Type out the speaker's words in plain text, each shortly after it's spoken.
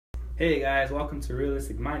Hey guys, welcome to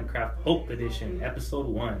Realistic Minecraft Hope Edition, Episode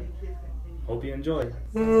 1. Hope you enjoy.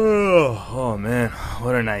 Oh man,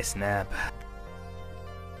 what a nice nap.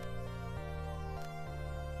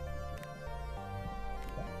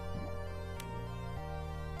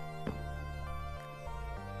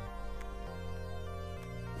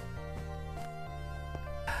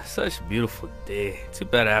 Such a beautiful day. Too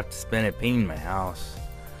bad I have to spend it painting my house.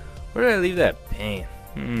 Where did I leave that paint?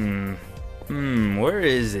 Where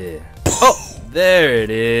is it? Oh, there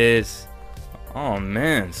it is. Oh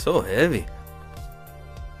man, so heavy.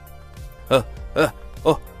 Oh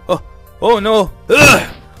no.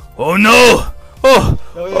 Oh no.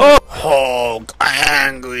 Oh. Hulk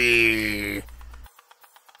angry.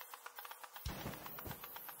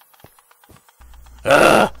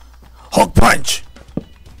 Hulk punch.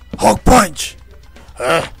 Hulk punch.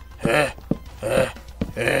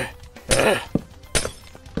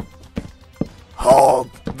 Hulk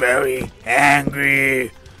very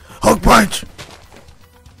angry. Hulk punch.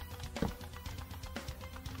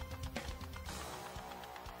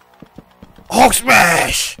 Hulk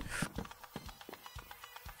smash.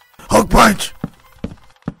 Hulk punch.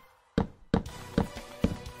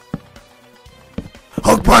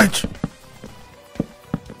 Hulk punch.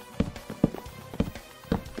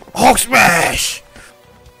 Hulk smash.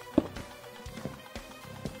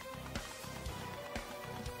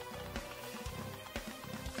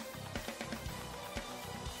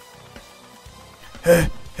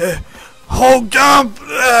 Hulk jump.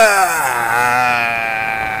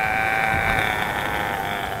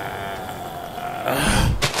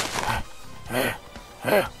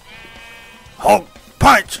 Hulk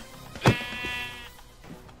punch.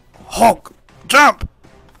 Hulk jump.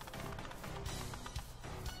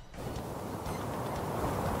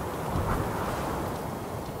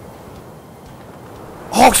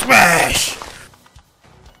 Hulk smash.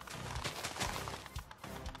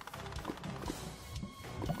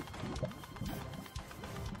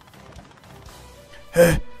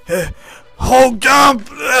 Hulk jump.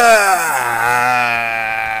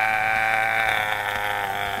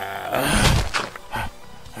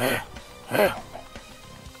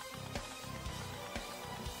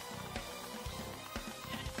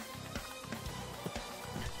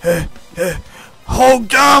 Hulk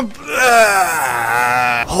jump.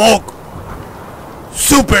 Hulk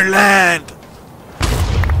super land.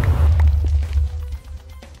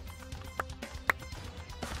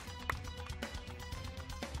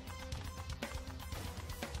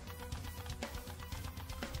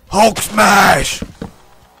 Hulk smash.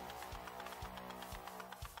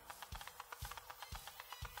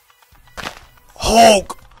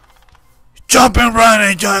 Hulk jump and run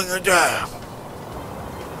and jump and jump.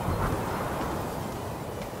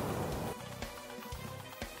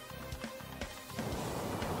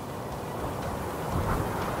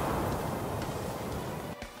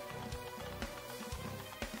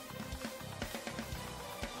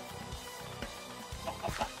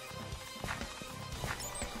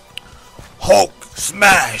 Hulk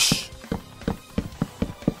smash.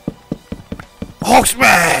 Hulk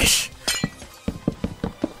smash.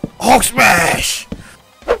 Hulk smash.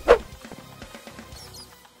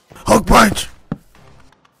 Hulk punch.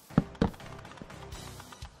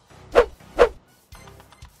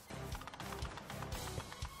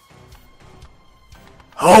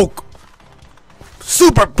 Hulk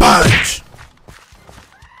super punch.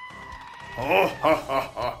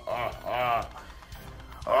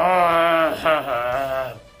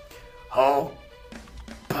 Hulk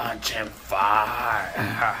punch and fire.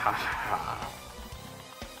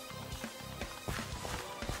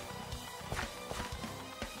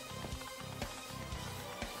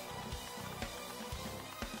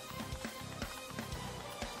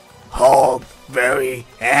 Hulk very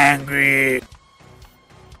angry.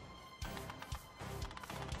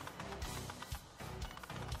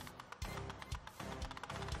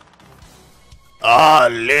 Ah,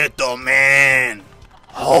 little man.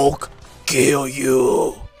 Hulk kill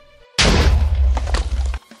you.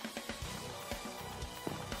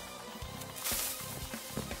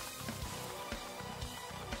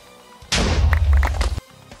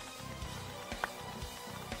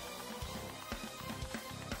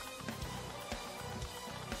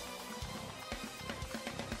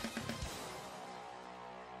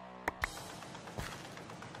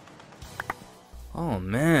 Oh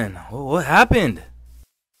man, what happened?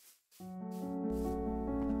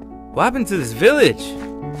 What happened to this village?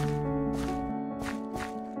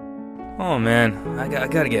 Oh man, I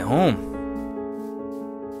gotta get home.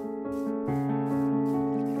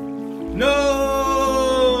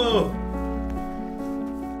 No!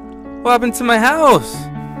 What happened to my house?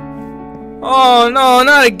 Oh no,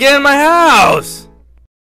 not again, my house!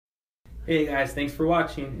 Hey guys, thanks for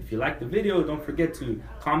watching. If you liked the video, don't forget to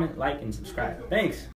comment, like, and subscribe. Thanks!